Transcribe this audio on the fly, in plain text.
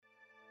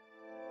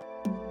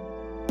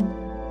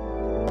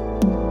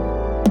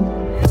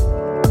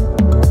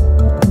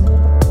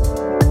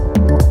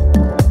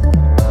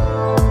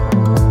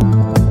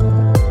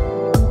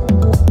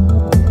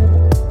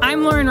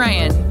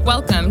Brian.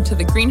 Welcome to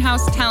the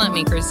Greenhouse Talent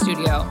Makers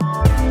Studio.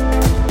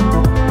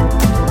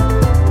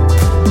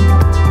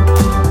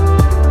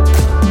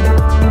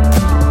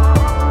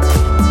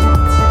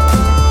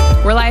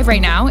 We're live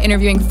right now,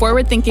 interviewing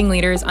forward-thinking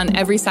leaders on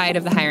every side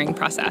of the hiring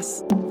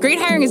process. Great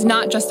hiring is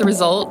not just the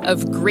result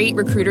of great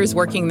recruiters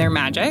working their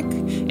magic.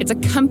 It's a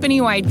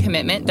company-wide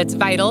commitment that's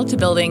vital to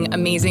building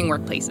amazing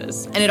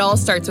workplaces. And it all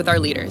starts with our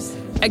leaders.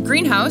 At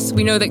Greenhouse,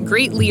 we know that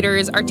great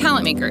leaders are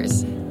talent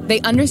makers. They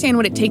understand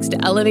what it takes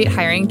to elevate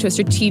hiring to a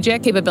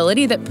strategic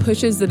capability that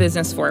pushes the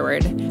business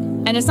forward.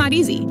 And it's not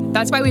easy.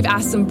 That's why we've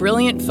asked some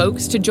brilliant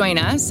folks to join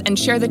us and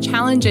share the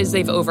challenges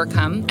they've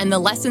overcome and the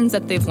lessons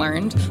that they've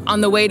learned on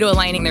the way to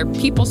aligning their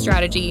people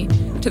strategy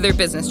to their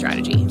business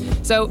strategy.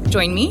 So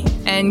join me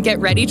and get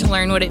ready to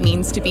learn what it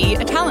means to be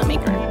a talent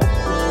maker.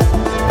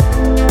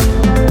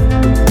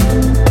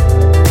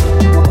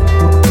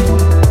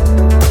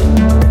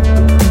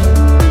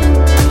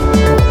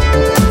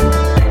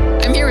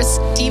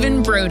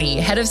 Stephen Brody,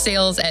 head of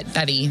sales at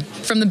Bevy.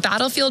 From the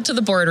battlefield to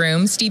the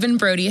boardroom, Stephen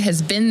Brody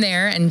has been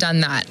there and done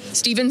that.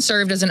 Stephen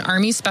served as an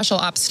Army Special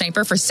Ops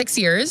sniper for 6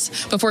 years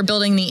before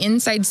building the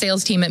inside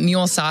sales team at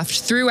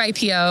MuleSoft through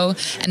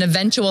IPO and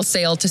eventual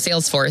sale to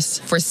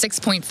Salesforce for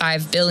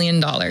 $6.5 billion.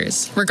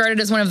 Regarded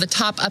as one of the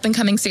top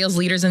up-and-coming sales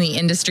leaders in the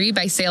industry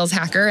by Sales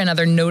Hacker and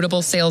other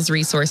notable sales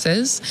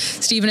resources,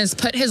 Stephen has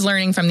put his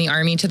learning from the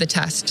Army to the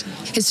test.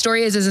 His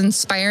story is as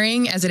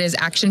inspiring as it is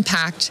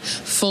action-packed,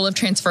 full of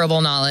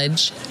transferable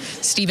knowledge.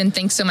 Stephen,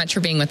 thanks so much for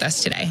being with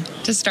us today.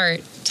 To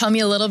start, tell me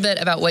a little bit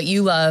about what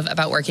you love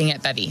about working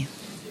at Bevy.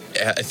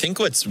 I think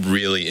what's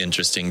really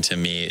interesting to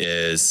me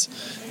is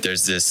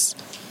there's this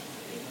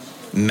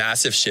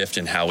massive shift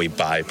in how we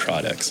buy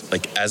products.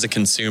 Like as a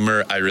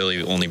consumer, I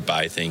really only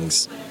buy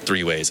things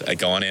 3 ways. I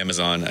go on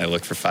Amazon, I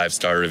look for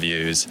 5-star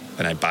reviews,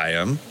 and I buy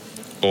them.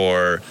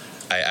 Or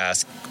I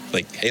ask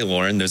like, hey,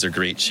 Lauren, those are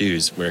great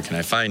shoes. Where can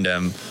I find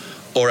them?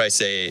 Or I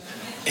say,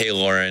 hey,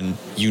 Lauren,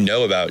 you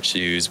know about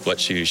shoes. What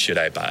shoes should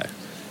I buy?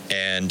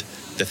 And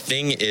the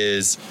thing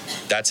is,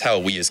 that's how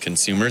we as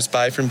consumers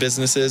buy from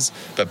businesses,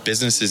 but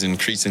businesses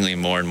increasingly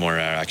more and more are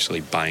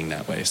actually buying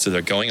that way. So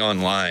they're going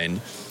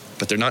online,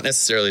 but they're not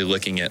necessarily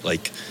looking at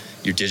like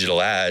your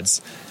digital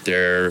ads.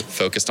 They're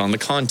focused on the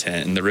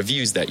content and the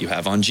reviews that you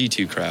have on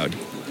G2 Crowd.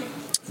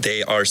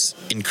 They are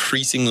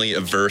increasingly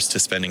averse to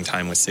spending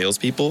time with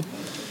salespeople,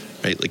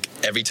 right? Like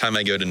every time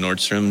I go to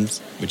Nordstrom's,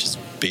 which is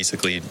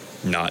basically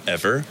not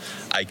ever,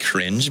 I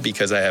cringe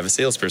because I have a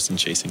salesperson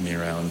chasing me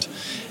around.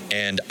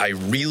 And I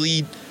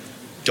really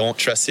don't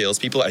trust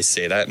salespeople. I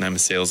say that, and I'm a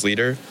sales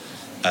leader.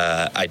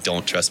 I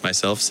don't trust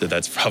myself, so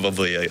that's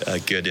probably a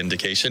good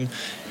indication.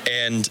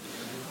 And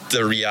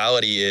the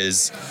reality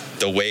is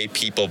the way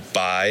people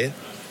buy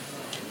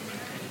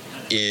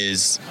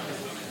is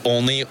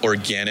only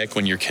organic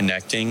when you're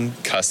connecting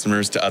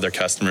customers to other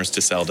customers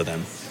to sell to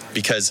them.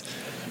 Because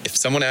if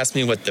someone asks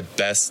me what the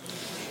best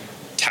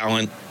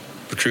talent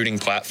recruiting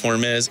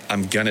platform is,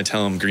 I'm going to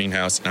tell them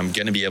Greenhouse, and I'm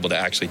going to be able to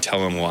actually tell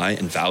them why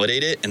and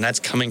validate it. And that's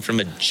coming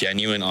from a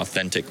genuine,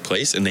 authentic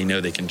place, and they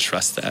know they can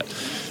trust that.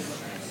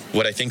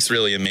 What I think is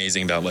really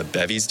amazing about what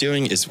Bevy's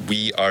doing is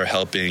we are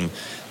helping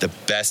the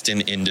best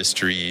in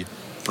industry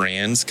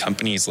brands,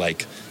 companies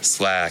like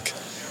Slack,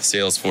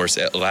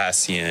 Salesforce,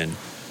 Atlassian,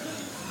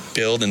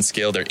 build and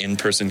scale their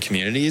in-person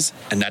communities.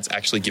 And that's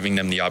actually giving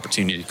them the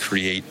opportunity to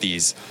create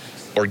these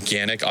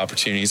organic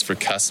opportunities for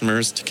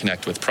customers to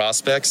connect with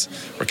prospects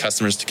or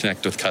customers to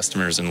connect with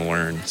customers and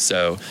learn.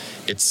 So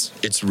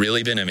it's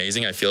really been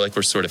amazing. I feel like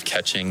we're sort of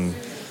catching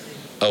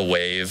a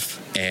wave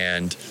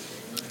and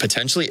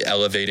potentially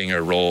elevating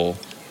a role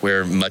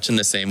where much in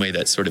the same way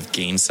that sort of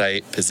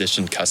Gainsight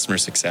positioned customer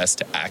success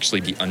to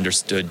actually be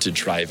understood to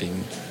driving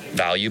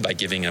value by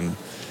giving them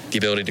the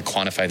ability to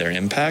quantify their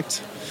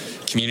impact,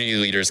 community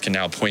leaders can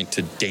now point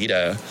to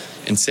data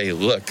and say,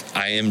 look,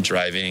 I am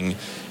driving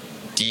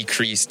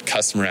decreased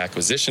customer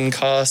acquisition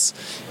costs,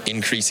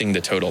 increasing the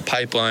total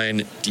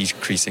pipeline,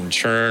 decreasing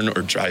churn,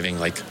 or driving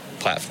like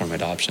platform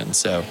adoption.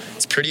 So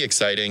it's pretty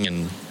exciting,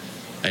 and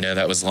I know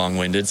that was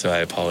long-winded, so I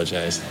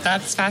apologize.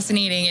 That's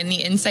fascinating, and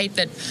the insight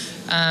that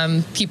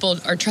people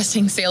are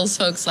trusting sales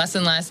folks less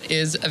and less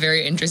is a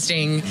very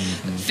interesting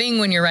thing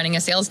when you're running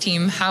a sales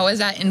team. How has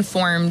that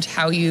informed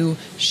how you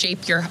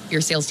shape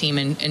your sales team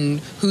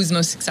and who's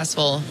most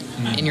successful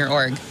in your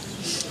org?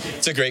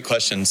 It's a great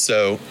question.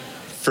 So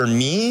for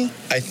me,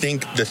 I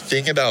think the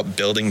thing about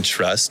building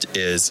trust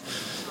is,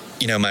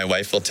 my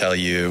wife will tell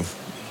you,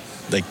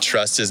 like,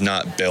 trust is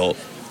not built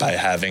by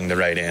having the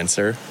right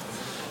answer.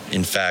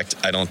 In fact,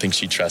 I don't think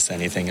she trusts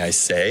anything I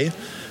say,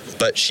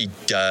 but she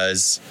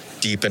does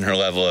deepen her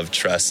level of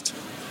trust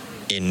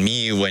in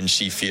me when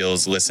she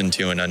feels listened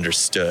to and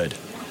understood.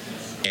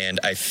 And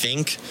I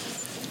think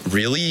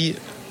really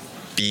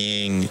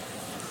being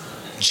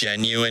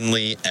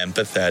genuinely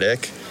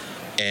empathetic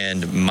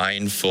and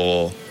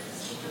mindful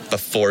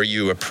before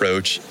you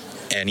approach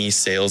any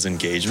sales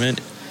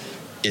engagement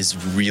is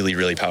really,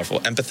 really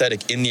powerful.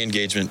 Empathetic in the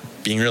engagement,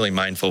 being really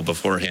mindful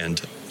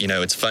beforehand.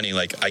 It's funny,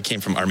 like I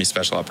came from Army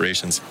Special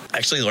Operations. I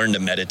actually learned to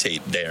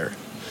meditate there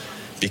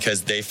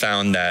because they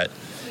found that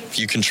if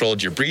you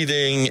controlled your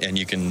breathing and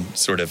you can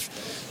sort of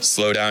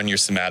slow down your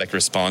somatic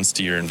response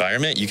to your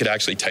environment, you could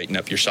actually tighten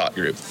up your shot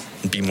group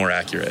and be more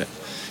accurate.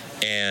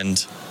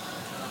 And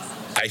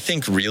I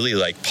think really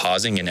like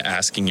pausing and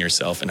asking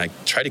yourself, and I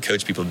try to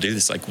coach people to do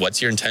this, like,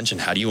 what's your intention?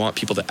 How do you want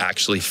people to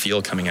actually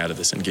feel coming out of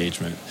this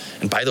engagement?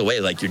 And by the way,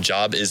 like, your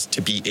job is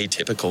to be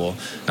atypical,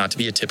 not to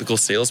be a typical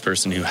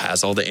salesperson who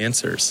has all the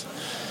answers.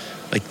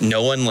 Like,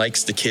 no one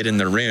likes the kid in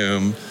the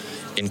room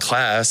in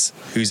class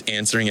who's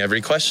answering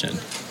every question.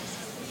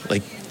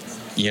 Like,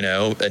 you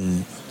know,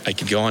 and I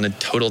could go on a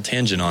total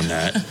tangent on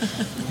that,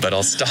 but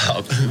I'll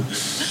stop.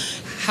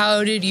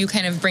 How did you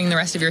kind of bring the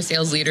rest of your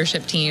sales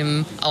leadership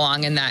team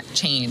along in that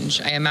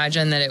change? I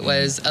imagine that it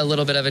was a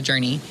little bit of a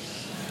journey.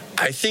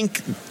 I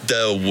think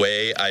the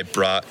way I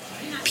brought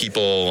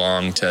people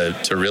along to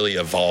really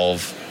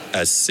evolve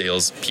as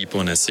sales people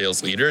and as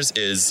sales leaders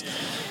is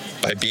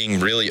by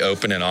being really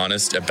open and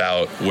honest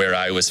about where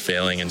I was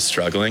failing and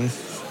struggling,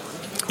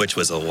 which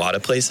was a lot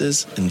of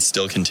places and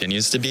still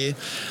continues to be.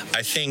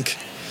 I think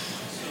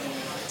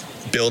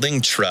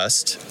building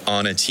trust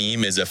on a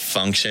team is a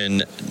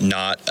function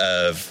not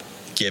of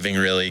giving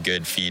really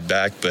good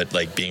feedback, but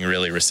like being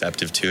really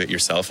receptive to it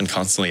yourself and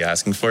constantly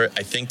asking for it.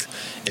 I think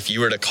if you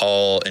were to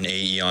call an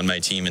AE on my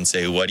team and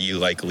say, what do you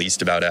like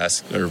least about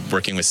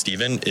working with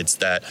Steven? It's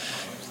that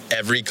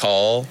every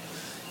call,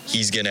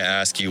 he's going to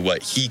ask you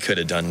what he could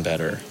have done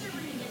better.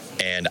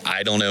 And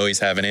I don't always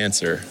have an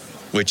answer,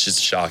 which is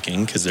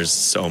shocking because there's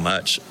so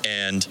much.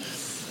 And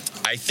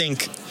I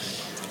think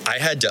I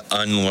had to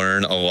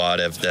unlearn a lot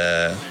of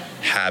the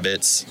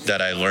habits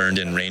that I learned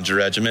in Ranger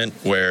Regiment,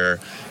 where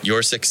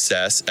your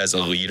success as a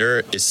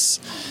leader is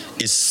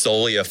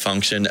solely a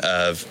function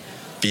of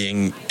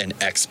being an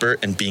expert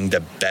and being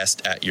the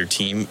best at your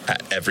team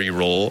at every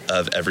role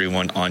of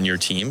everyone on your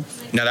team.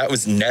 Now, that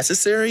was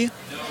necessary,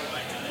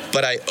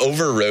 but I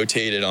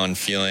over-rotated on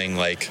feeling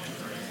like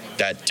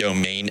that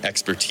domain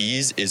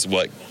expertise is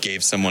what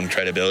gave someone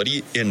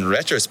credibility. In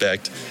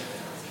retrospect,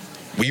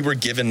 we were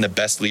given the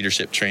best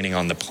leadership training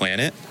on the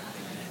planet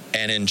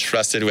and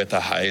entrusted with the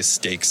highest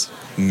stakes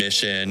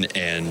mission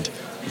and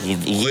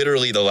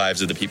literally the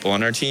lives of the people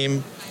on our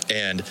team.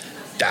 And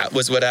that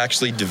was what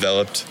actually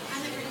developed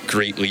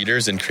great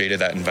leaders and created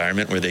that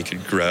environment where they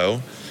could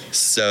grow.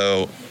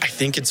 So I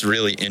think it's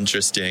really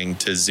interesting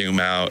to zoom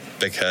out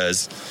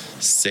because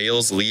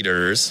sales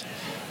leaders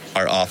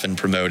are often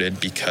promoted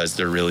because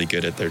they're really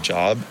good at their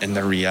job. And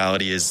the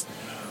reality is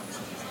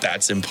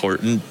that's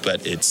important,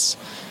 but it's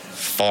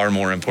far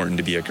more important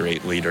to be a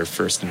great leader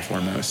first and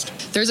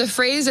foremost. There's a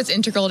phrase that's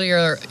integral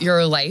to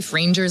your life,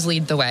 Rangers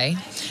lead the way,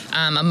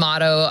 a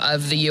motto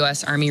of the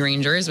U.S. Army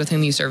Rangers with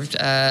whom you served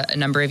a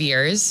number of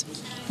years.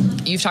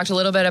 You've talked a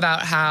little bit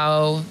about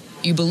how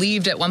you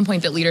believed at one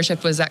point that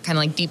leadership was that kind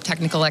of like deep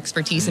technical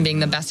expertise and being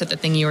the best at the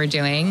thing you were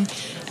doing.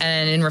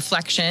 And in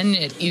reflection,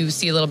 you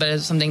see a little bit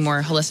of something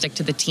more holistic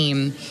to the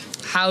team.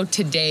 How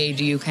today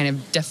do you kind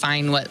of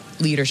define what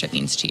leadership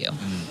means to you?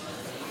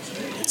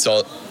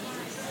 So,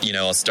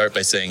 I'll start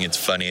by saying it's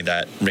funny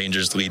that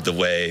Rangers lead the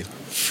way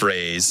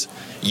phrase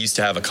used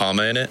to have a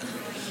comma in it.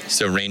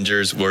 So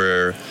Rangers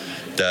were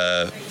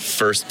the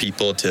first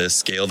people to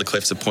scale the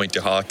cliffs of Pointe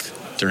du Hoc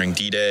during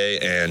D-Day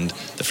and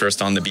the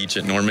first on the beach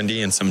at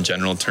Normandy, and some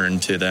general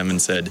turned to them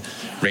and said,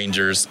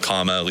 Rangers,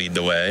 comma, lead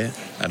the way.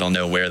 I don't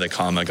know where the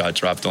comma got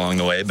dropped along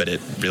the way, but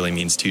it really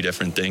means two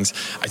different things.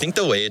 I think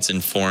the way it's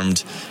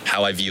informed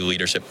how I view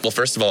leadership, well,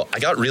 first of all, I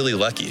got really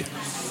lucky.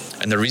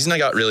 And the reason I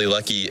got really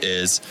lucky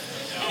is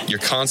you're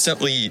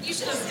constantly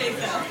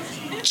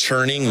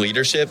churning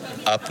leadership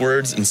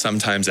upwards and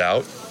sometimes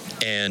out.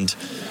 And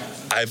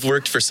I've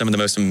worked for some of the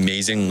most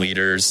amazing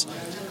leaders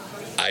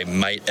I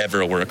might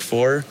ever work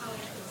for.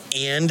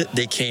 And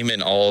they came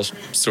in all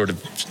sort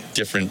of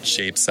different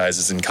shapes,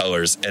 sizes, and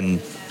colors.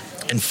 And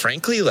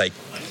frankly, like,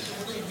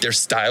 their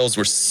styles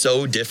were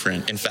so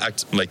different. In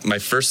fact, like, my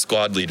first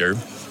squad leader,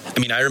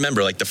 I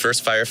remember, like, the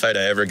first firefight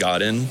I ever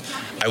got in,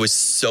 I was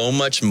so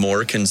much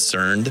more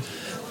concerned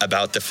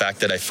about the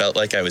fact that I felt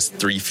like I was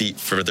 3 feet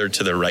further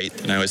to the right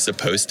than I was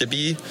supposed to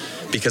be,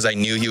 because I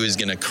knew he was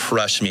going to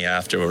crush me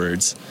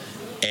afterwards.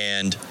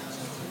 And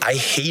I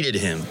hated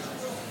him.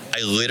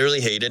 I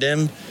literally hated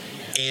him,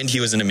 and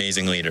he was an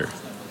amazing leader.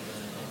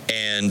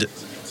 And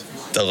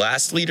the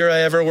last leader I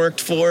ever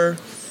worked for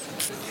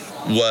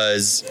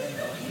was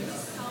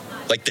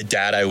like the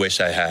dad I wish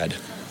I had.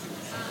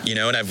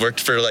 And I've worked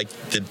for like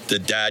the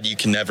dad you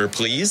can never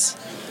please.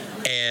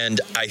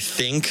 And I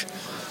think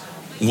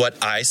what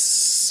I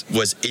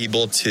was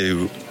able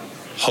to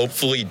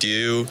hopefully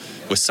do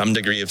with some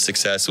degree of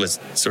success was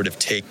sort of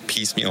take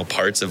piecemeal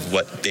parts of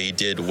what they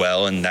did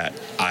well and that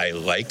I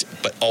liked,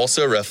 but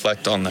also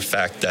reflect on the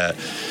fact that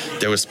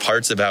there was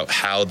parts about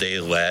how they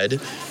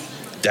led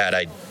that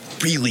I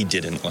really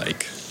didn't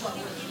like.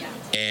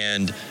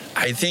 And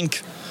I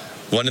think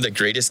one of the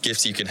greatest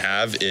gifts you can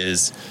have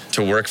is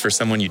to work for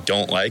someone you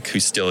don't like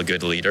who's still a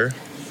good leader,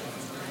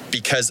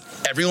 because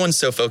everyone's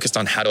so focused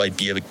on how do I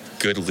be a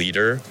good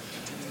leader,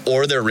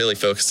 or they're really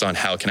focused on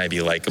how can I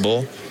be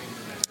likable.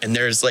 And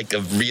there's like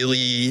a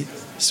really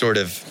sort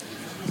of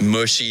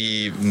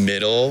mushy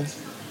middle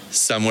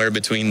somewhere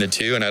between the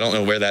two, and I don't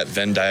know where that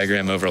Venn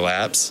diagram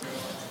overlaps.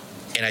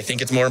 And I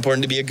think it's more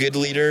important to be a good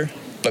leader,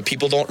 but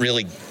people don't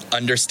really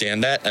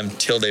understand that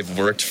until they've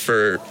worked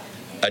for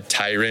a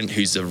tyrant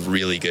who's a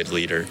really good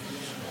leader.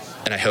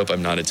 And I hope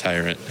I'm not a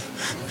tyrant.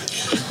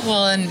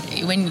 Well, and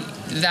when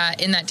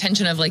that in that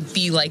tension of like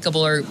be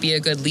likable or be a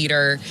good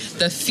leader,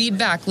 the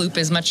feedback loop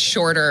is much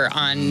shorter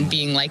on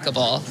being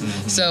likable.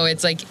 Mm-hmm. So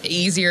it's like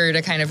easier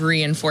to kind of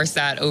reinforce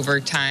that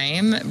over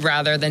time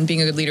rather than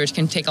being a good leader, which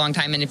can take a long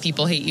time. And if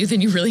people hate you,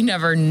 then you really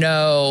never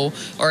know,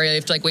 or you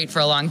have to like wait for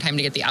a long time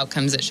to get the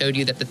outcomes that showed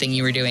you that the thing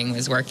you were doing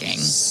was working.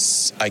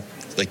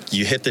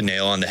 You hit the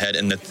nail on the head.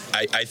 And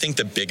I think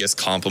the biggest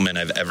compliment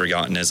I've ever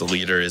gotten as a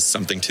leader is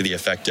something to the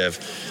effect of,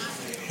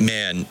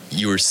 man,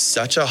 you were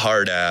such a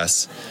hard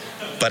ass,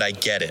 but I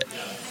get it.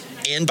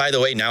 And by the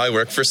way, now I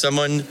work for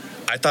someone,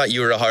 I thought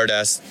you were a hard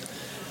ass.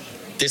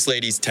 This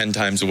lady's 10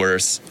 times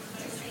worse,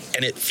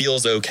 and it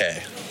feels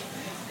okay.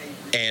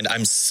 And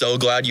I'm so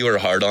glad you were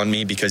hard on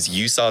me because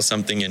you saw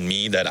something in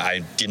me that I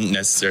didn't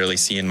necessarily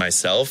see in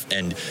myself,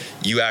 and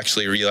you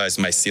actually realized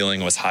my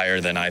ceiling was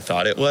higher than I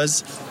thought it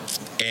was.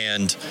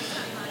 And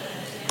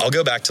I'll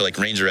go back to like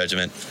Ranger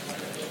Regiment.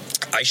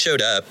 I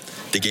showed up.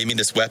 They gave me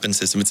this weapon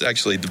system. It's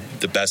actually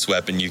the best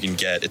weapon you can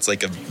get. It's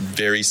like a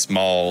very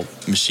small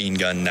machine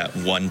gun that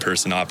one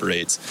person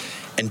operates.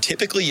 And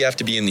typically you have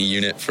to be in the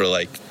unit for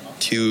like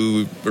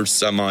 2 or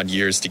some odd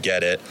years to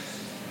get it.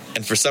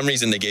 And for some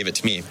reason they gave it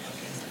to me.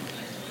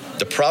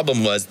 The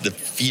problem was the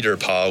feeder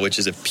paw, which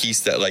is a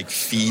piece that like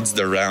feeds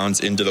the rounds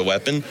into the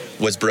weapon,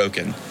 was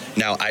broken.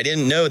 Now, I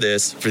didn't know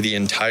this for the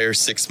entire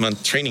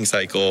 6-month training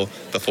cycle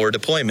before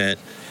deployment.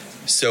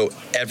 So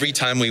every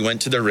time we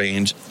went to the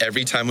range,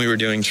 every time we were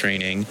doing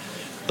training,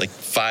 like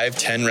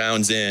 5-10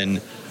 rounds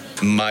in,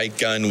 my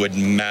gun would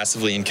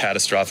massively and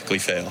catastrophically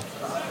fail.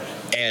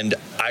 And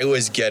I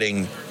was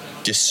getting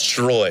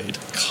destroyed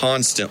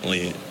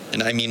constantly.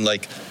 And I mean,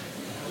 like,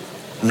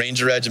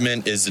 Ranger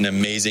Regiment is an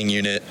amazing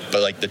unit,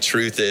 but like the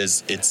truth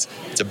is it's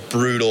a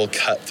brutal,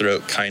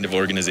 cutthroat kind of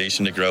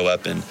organization to grow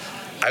up in.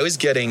 I was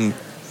getting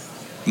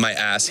my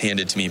ass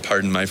handed to me,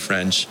 pardon my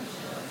French.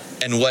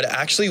 And what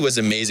actually was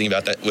amazing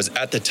about that was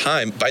at the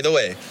time, by the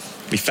way,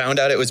 we found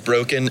out it was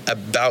broken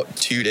about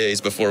 2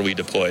 days before we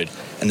deployed.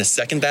 And the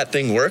second that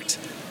thing worked,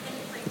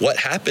 what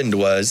happened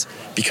was,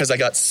 because I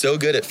got so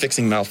good at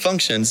fixing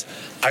malfunctions,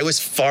 I was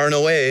far and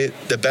away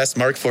the best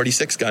Mark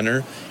 46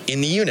 gunner in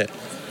the unit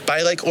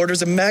by like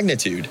orders of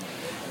magnitude.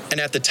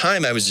 And at the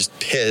time I was just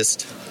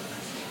pissed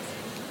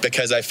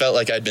because I felt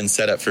like I'd been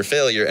set up for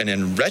failure. And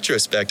in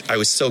retrospect, I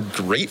was so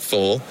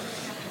grateful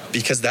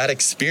because that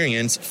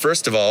experience,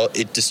 first of all,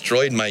 it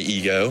destroyed my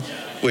ego,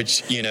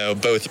 which, you know,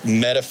 both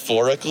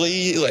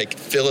metaphorically, like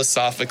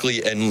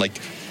philosophically, and like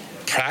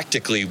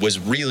practically was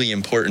really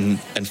important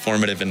and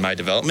formative in my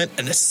development.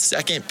 And the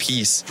second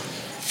piece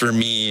for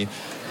me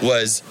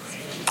was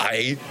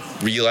I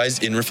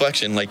realized in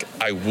reflection, like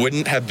I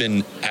wouldn't have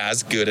been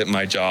as good at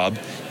my job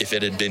if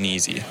it had been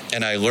easy.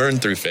 And I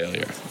learned through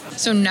failure.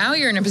 So now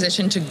you're in a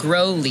position to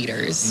grow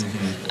leaders,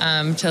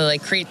 to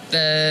like create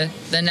the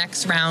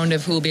next round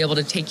of who will be able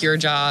to take your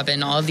job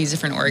and all of these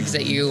different orgs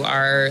that you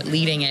are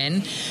leading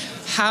in.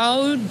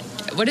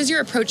 What is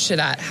your approach to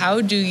that?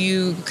 How do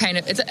you kind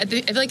of, I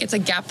feel like it's a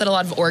gap that a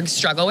lot of orgs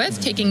struggle with,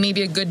 taking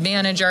maybe a good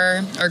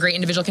manager or a great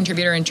individual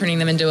contributor and turning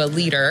them into a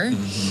leader.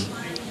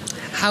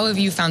 How have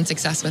you found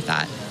success with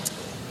that?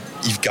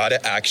 You've got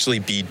to actually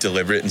be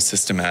deliberate and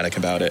systematic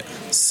about it.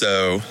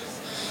 So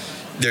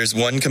there's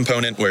one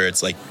component where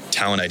it's like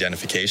talent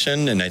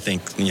identification. And I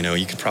think, you know,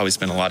 you could probably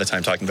spend a lot of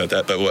time talking about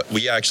that. But what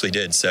we actually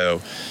did,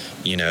 so,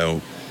 you know,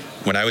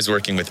 when I was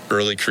working with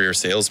early career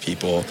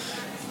salespeople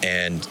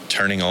and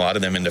turning a lot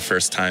of them into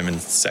first-time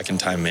and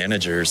second-time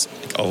managers,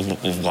 a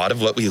lot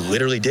of what we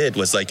literally did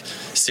was like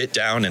sit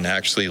down and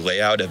actually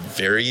lay out a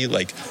very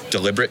like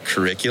deliberate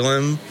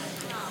curriculum.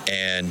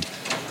 And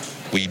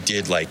we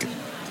did like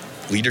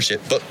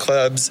leadership book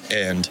clubs,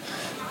 and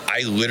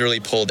I literally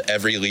pulled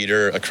every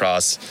leader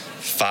across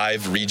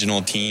 5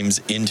 regional teams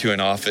into an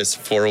office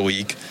for a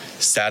week,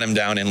 sat them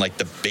down in like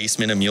the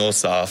basement of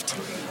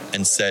MuleSoft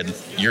and said,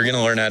 you're going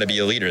to learn how to be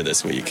a leader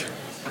this week.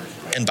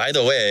 And by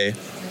the way,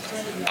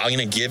 I'm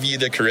going to give you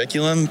the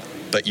curriculum,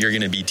 but you're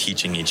going to be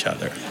teaching each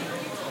other.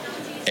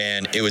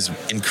 And it was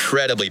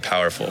incredibly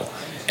powerful.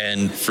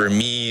 And for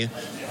me,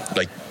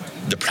 like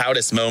the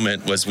proudest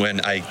moment was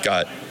when I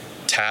got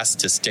tasked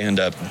to stand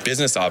up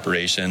business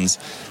operations.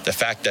 The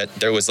fact that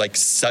there was like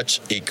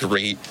such a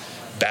great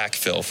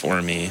backfill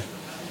for me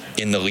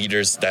in the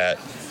leaders that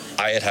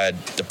I had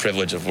the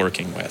privilege of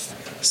working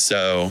with.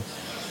 So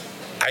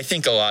I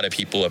think a lot of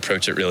people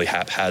approach it really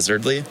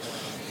haphazardly.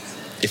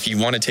 If you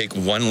want to take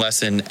one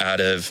lesson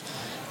out of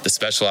the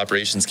special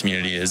operations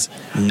community, is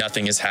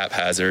nothing is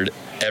haphazard.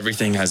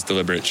 Everything has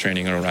deliberate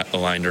training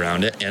aligned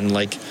around it. And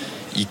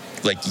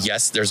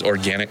yes, there's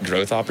organic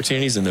growth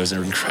opportunities and those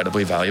are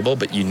incredibly valuable,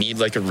 but you need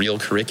like a real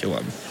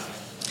curriculum.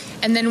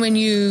 And then when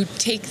you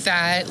take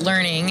that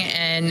learning,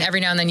 and every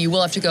now and then you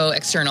will have to go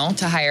external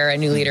to hire a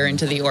new leader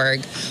into the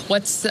org,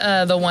 what's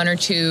the one or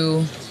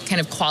two kind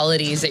of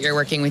qualities that you're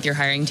working with your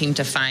hiring team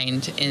to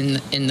find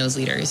in those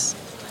leaders?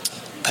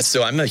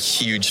 So I'm a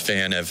huge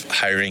fan of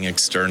hiring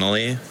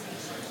externally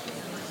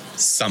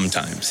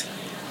sometimes,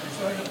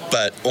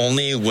 but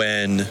only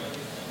when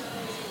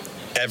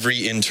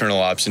every internal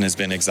option has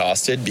been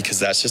exhausted, because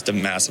that's just a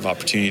massive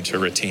opportunity to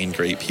retain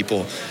great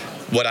people.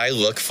 What I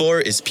look for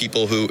is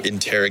people who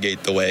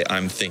interrogate the way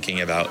I'm thinking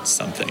about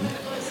something.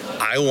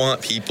 I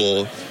want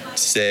people to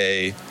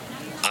say,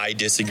 I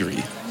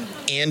disagree,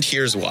 and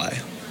here's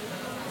why.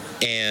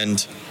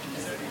 And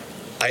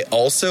I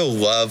also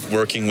love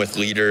working with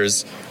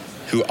leaders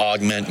who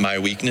augment my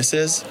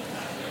weaknesses.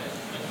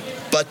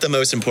 But the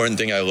most important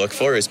thing I look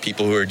for is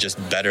people who are just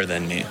better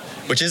than me,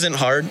 which isn't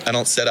hard. I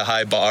don't set a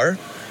high bar,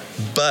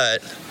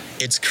 but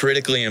it's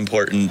critically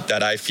important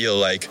that I feel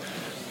like,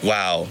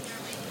 wow,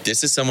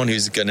 this is someone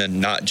who's going to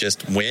not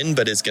just win,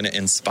 but is going to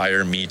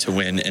inspire me to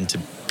win and to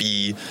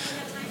be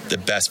the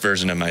best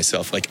version of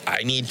myself. Like,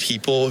 I need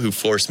people who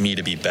force me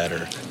to be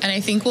better. And I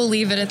think we'll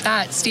leave it at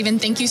that. Stephen,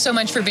 thank you so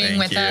much for being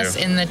with us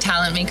in the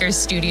Talent Makers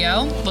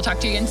studio. We'll talk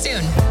to you again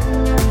soon.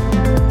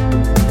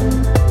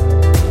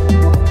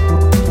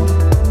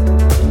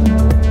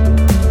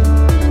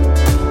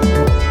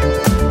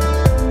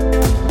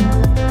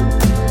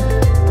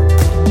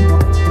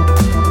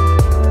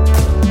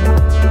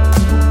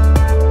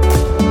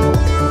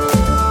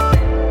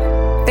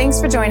 Thanks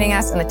for joining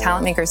us in the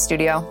Talent Makers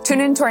studio. Tune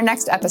in to our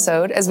next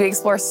episode as we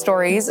explore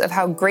stories of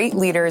how great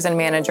leaders and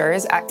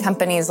managers at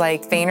companies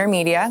like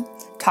VaynerMedia,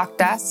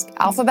 Talkdesk,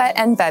 Alphabet,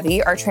 and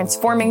Bevy are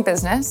transforming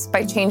business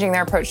by changing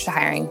their approach to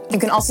hiring. You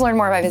can also learn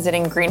more by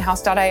visiting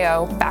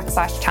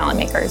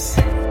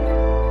greenhouse.io/talentmakers.